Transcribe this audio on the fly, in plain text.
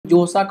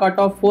Josaa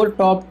Cutoff for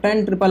top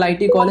 10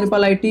 IIIT college,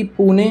 IIIT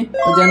Pune,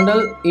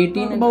 general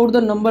 18. About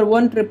the number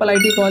 1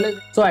 IIIT college.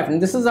 So I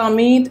think this is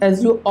Amit.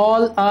 As you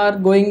all are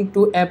going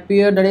to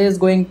appear, that is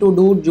going to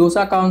do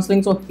Josaa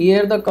Counseling. So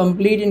here the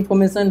complete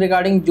information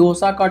regarding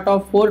Josaa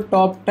Cutoff for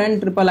top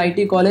 10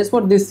 IIIT college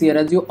for this year.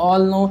 As you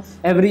all know,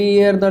 every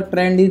year the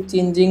trend is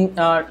changing.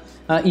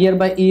 Year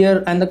by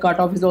year, and the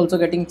cutoff is also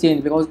getting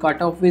changed, because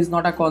cutoff is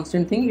not a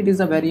constant thing, it is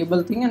a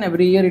variable thing, and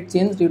every year it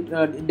changes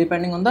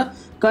depending on the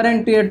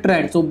current year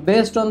trend. So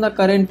based on the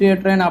current year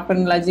trend, after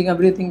analyzing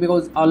everything,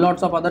 because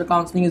lots of other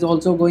counseling is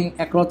also going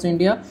across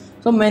India,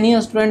 so many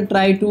students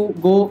try to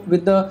go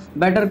with the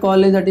better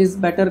college. That is,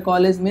 better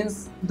college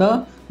means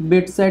the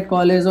bid-set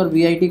college or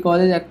VIT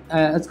college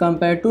as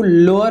compared to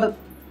lower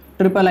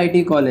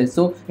IIIT college.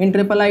 So in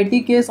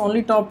IIIT case,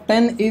 only top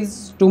 10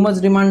 is too much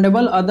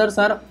demandable, others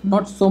are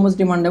not so much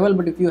demandable.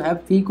 But if you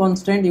have fee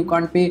constraint, you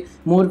can't pay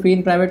more fee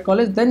in private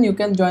college, then you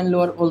can join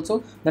lower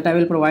also, that I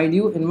will provide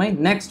you in my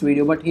next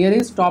video. But here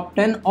is top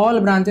 10 all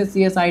branches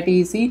CSE,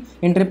 ECE.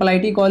 In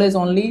IIIT college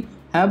only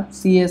have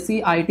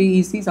CSE, IT,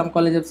 ECE, some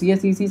college have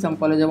CSE, some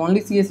college have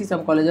only CSE,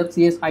 some college have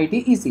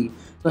CSIT, ECE.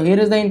 So here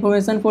is the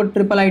information for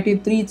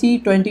IIIT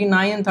 3C,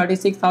 29 and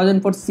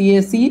 36,000 for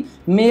CSE,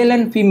 male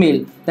and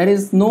female. There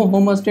is no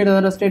home state or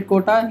other state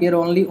quota. Here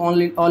only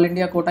all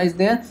India quota is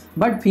there,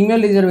 but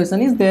female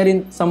reservation is there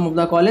in some of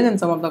the college, and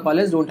some of the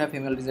college don't have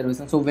female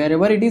reservation. So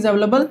wherever it is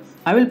available,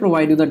 I will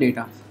provide you the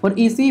data. For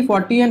ECE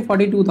 40 and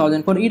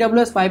 42,000. For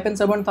EWS 5 and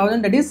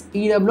 7,000, that is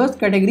EWS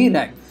category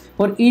rank.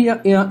 For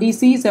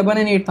ECE 7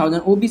 and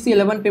 8,000, OBC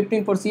 11,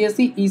 15 for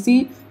CSE,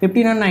 EC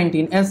 15 and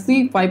 19,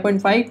 SC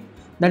 5.5,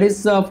 that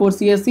is for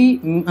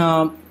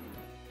CSE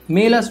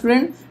male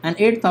student, and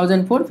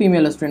 8,000 for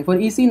female student. For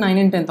EC 9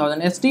 and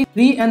 10,000, ST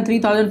 3 and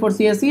 3,000 for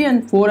CSE,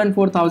 and 4 and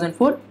 4,000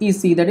 for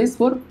EC, that is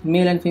for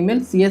male and female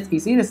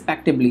CSEC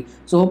respectively.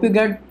 So hope you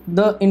get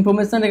the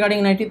information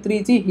regarding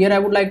 93C. Here I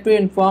would like to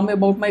inform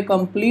about my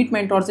complete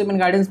mentorship and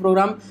guidance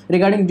program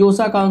regarding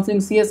Josaa Counseling,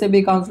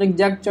 CSE Counseling,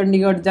 JAC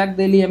Chandigarh, JAC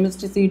Delhi,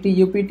 MST CET,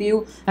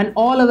 UPTU, and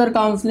all other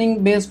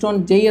counseling based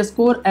on JEE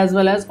score, as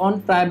well as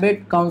on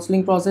private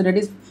counseling process, that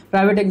is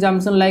private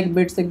examination like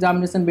BITS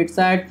examination,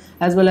 BITSAT,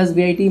 as well as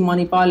VIT,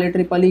 Manipal,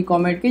 IIIT,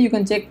 COMEDK. You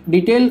can check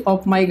detail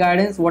of my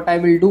guidance, what I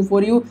will do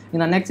for you in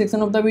the next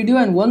section of the video.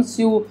 And once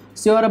you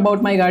sure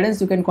about my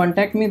guidance, you can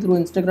contact me through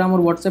Instagram or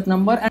WhatsApp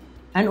number,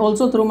 and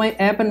also through my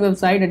app and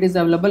website that is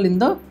available in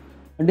the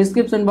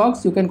description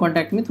box. You can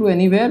contact me through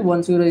anywhere.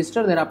 Once you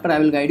register, thereafter I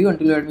will guide you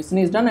until your admission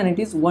is done, and it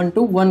is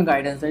one-to-one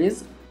guidance. That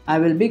is, I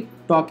will be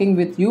talking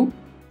with you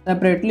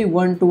separately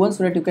one-to-one,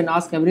 so that you can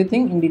ask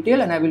everything in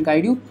detail, and I will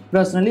guide you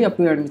personally up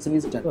to your admission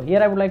is done. So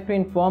here I would like to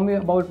inform you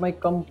about my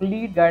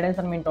complete guidance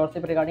and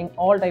mentorship regarding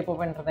all type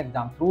of entrance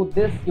exam. Through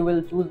this, you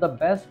will choose the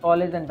best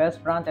college and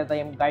best branch, as I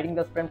am guiding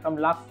the student from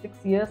last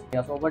 6 years.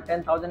 Yes, over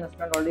 10,000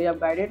 students already have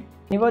guided.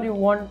 Whenever you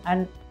want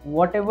and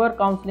whatever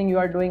counseling you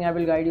are doing, I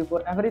will guide you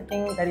for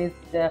everything. That is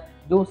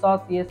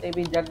Josaa,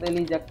 CSE, JAC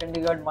Delhi, JAC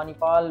Chandigarh,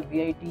 Manipal,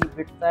 VIT,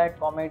 BITSAT,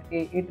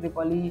 COMEDK,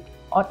 IIIT,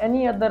 or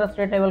any other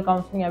state level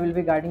counseling. I will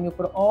be guiding you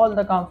for all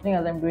the counseling,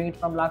 as I am doing it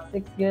from last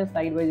 6 years.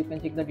 Sidewise you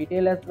can check the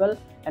detail as well.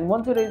 And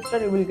once you register,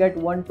 you will get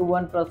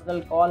one-to-one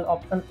personal call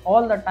option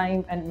all the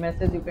time, and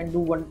message you can do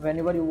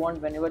whenever you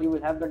want, whenever you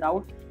will have the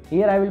doubt.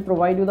 Here I will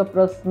provide you the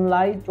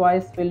personalized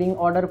choice filling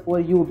order for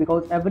you,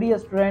 because every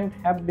student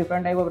have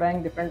different type of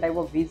rank, different type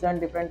of vision,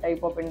 different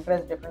type of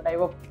interest, different type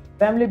of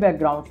family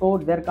background. So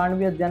there can't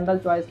be a general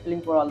choice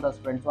filling for all the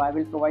students. So I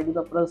will provide you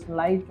the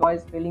personalized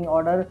choice filling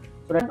order.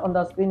 So that on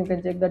the screen you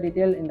can check the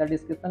detail in the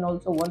description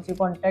also. Once you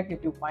contact,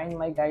 if you find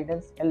my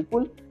guidance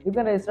helpful, you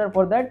can register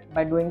for that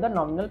by doing the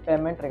nominal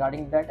payment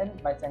regarding that,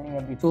 and by sending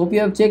everything. So hope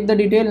you have checked the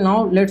detail.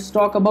 Now let's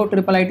talk about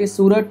IIIT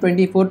Surat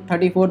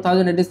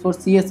 34,000. It is for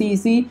CSE,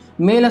 EC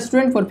male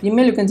student. For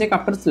female you can check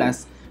after slash.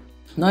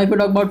 Now if you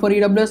talk about for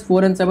EWS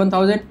 4 and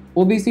 7,000,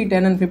 OBC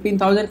 10 and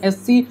 15,000,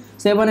 SC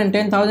 7 and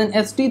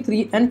 10,000, ST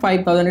 3 and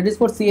 5,000. It is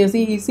for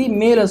CSE, EC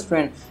male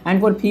student, and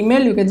for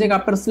female you can check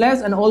after slash.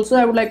 And also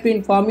I would like to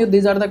inform you,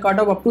 these are the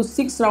cutoff up to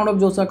 6th round of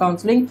Josaa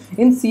Counseling.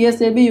 In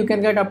CSE you can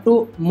get up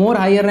to more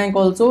higher rank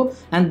also,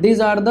 and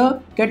these are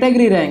the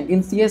category rank.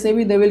 In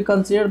CSE they will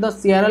consider the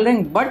CRL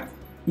rank, but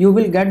you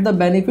will get the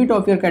benefit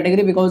of your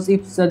category, because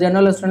if the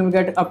general student will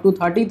get up to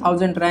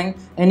 30,000 rank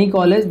any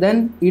college,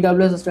 then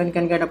EWS student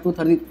can get up to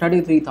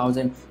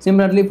 33,000.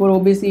 Similarly for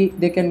OBC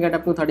they can get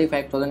up to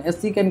 35,000,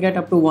 SC can get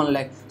up to 1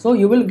 lakh. So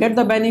you will get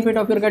the benefit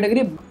of your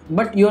category,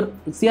 but your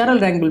CRL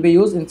rank will be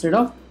used instead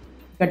of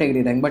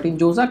category rank. But in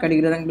Josaa,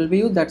 category rank will be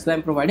used. That's why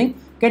I'm providing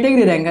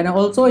category rank. And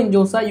also in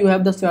Josaa you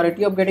have the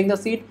surety of getting the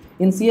seat.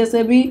 In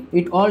CSE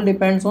it all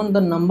depends on the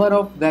number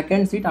of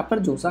vacant seat after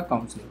Josaa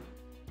Counseling.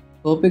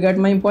 Hope you get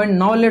my point.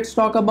 Now let's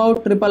talk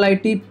about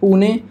IIIT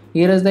Pune.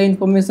 Here is the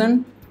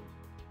information.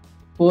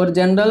 For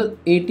general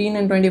 18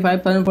 and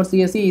 25,000 for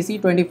CSE,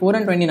 EC 24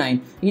 and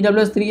 29,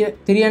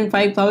 EWS 3 and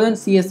 5,000,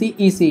 CSE,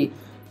 EC,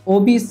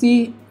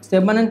 OBC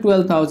 7 and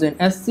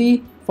 12,000,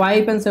 SC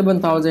 5 and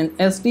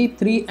 7,000, ST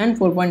 3 and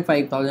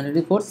 4.5 thousand. It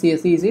is for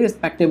CSE, EC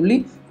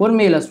respectively. For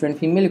male student,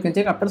 female you can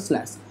check after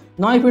slash.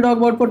 Now if we talk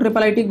about for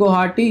IIIT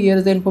Guwahati, here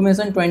is the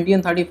information: 20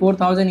 and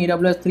 34,000,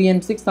 EWS 3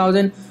 and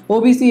 6,000,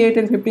 OBC 8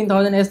 and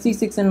 15,000, SC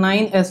 6 and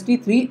 9,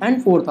 ST 3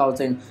 and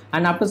 4,000,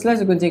 and after slash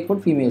you can check for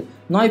female.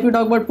 Now if you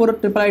talk about for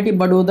IIIT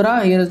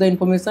Vadodara, here is the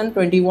information: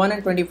 21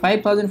 and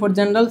 25,000 for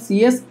general,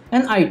 CS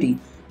and IT.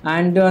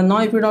 And now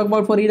if you talk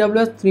about for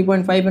EWS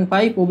 3.5 and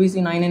 5,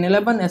 OBC 9 and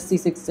 11, SC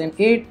 6 and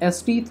 8,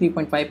 ST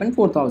 3.5 and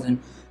 4,000.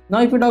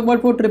 Now if we talk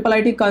about for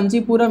IIIT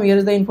Kanchipuram, here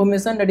is the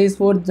information that is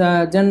for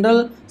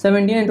general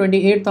 17 and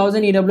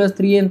 28,000, EWS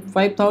 3 and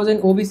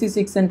 5,000, OBC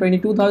 6 and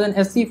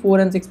 22,000, SC 4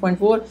 and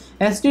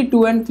 6.4, ST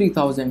 2 and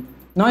 3,000.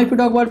 Now if you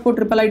talk about for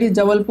IIIT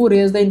Jabalpur,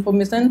 here is the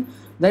information.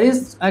 There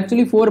is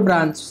actually 4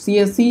 branches: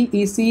 CSE,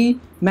 ECE,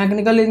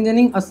 Mechanical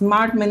Engineering, a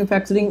Smart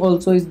Manufacturing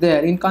also is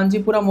there. In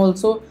Kanchipuram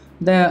also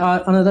there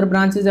are another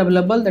branch is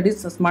available, that is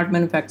Smart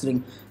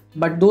Manufacturing,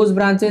 but those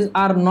branches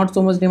are not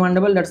so much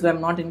demandable, that's why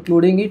I'm not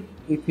including it.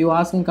 If you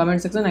ask in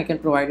comment section, I can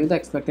provide you the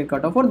expected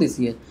cutoff for this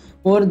year.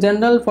 For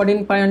general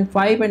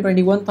 14.5 and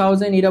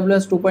 21,000,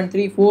 EWS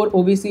 2.34,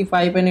 OBC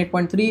 5 and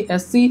 8.3,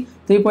 SC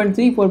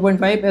 3.3,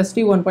 4.5,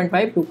 ST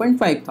 1.5,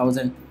 2.5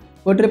 thousand.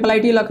 For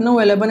IIIT Lucknow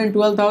 11 and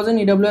 12,000,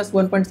 EWS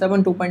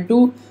 1.7,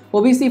 2.2,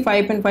 OBC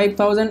 5 and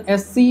 5,000,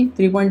 SC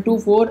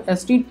 3.24,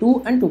 ST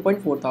 2 and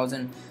 2.4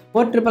 thousand.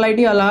 For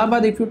IIIT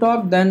Allahabad, if you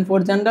talk, then for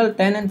general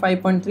 10 and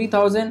 5.3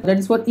 thousand, that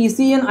is for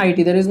ECE and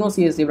IT, there is no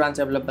CSE branch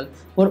available.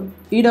 For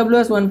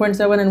EWS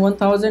 1.7 and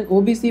 1,000,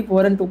 OBC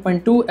 4 and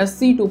 2.2,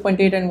 SC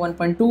 2.8 and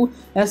 1.2,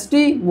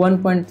 ST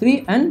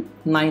 1.3 and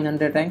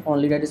 900 rank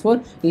only, that is for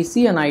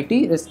ECE and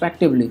IT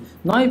respectively.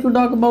 Now if you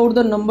talk about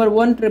the number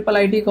 1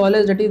 IIIT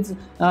college,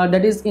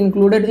 that is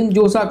included in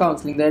Josaa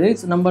Counseling, there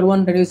is number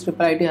 1, that is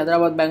IIIT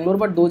Hyderabad, Bangalore,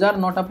 but those are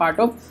not a part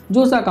of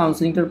Josaa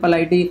Counseling.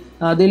 IIIT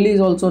Delhi is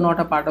also not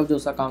a part of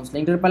Josaa Counseling.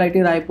 IIIT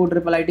Raipur,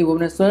 IIIT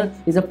Bhubaneswar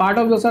is a part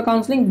of Josaa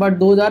Counseling, but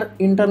those are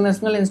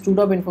International Institute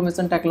of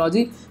Information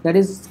Technology, that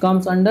is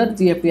comes under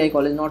GFTI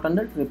college, not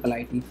under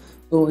IIIT.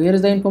 So here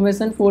is the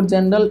information for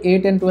general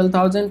 8 and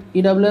 12,000,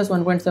 EWS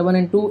 1.7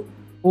 and 2,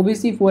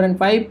 OBC 4 and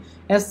 5,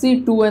 SC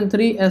 2 and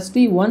 3,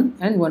 ST 1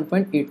 and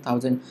 1.8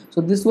 thousand.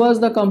 So this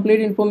was the complete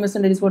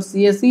information, that is for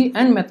CSE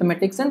and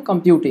Mathematics and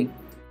Computing.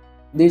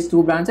 These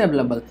 2 branches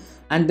available,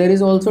 and there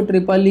is also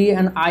EEE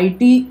and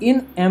IT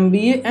in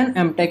MBA and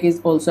MTech is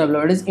also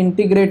available. It is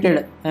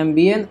integrated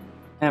MBA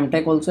and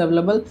MTech also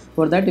available.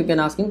 For that you can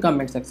ask in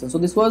comment section. So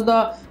this was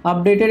the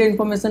updated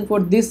information for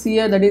this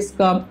year, that is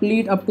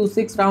complete up to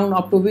 6 round,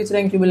 up to which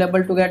rank you will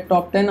able to get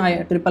top 10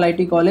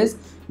 IIIT college.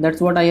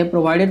 That's what I have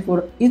provided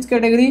for each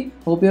category.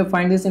 Hope you have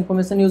find this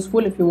information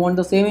useful. If you want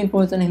the same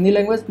information in Hindi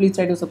language, please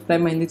try to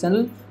subscribe my Hindi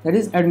channel, that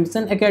is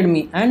Admission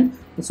Academy, and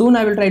soon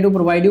I will try to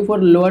provide you for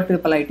lower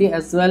IIIT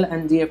as well,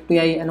 and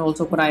GFTI and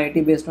also for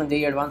IIT based on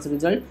JEE advanced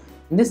result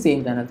in the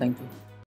same channel. Thank you.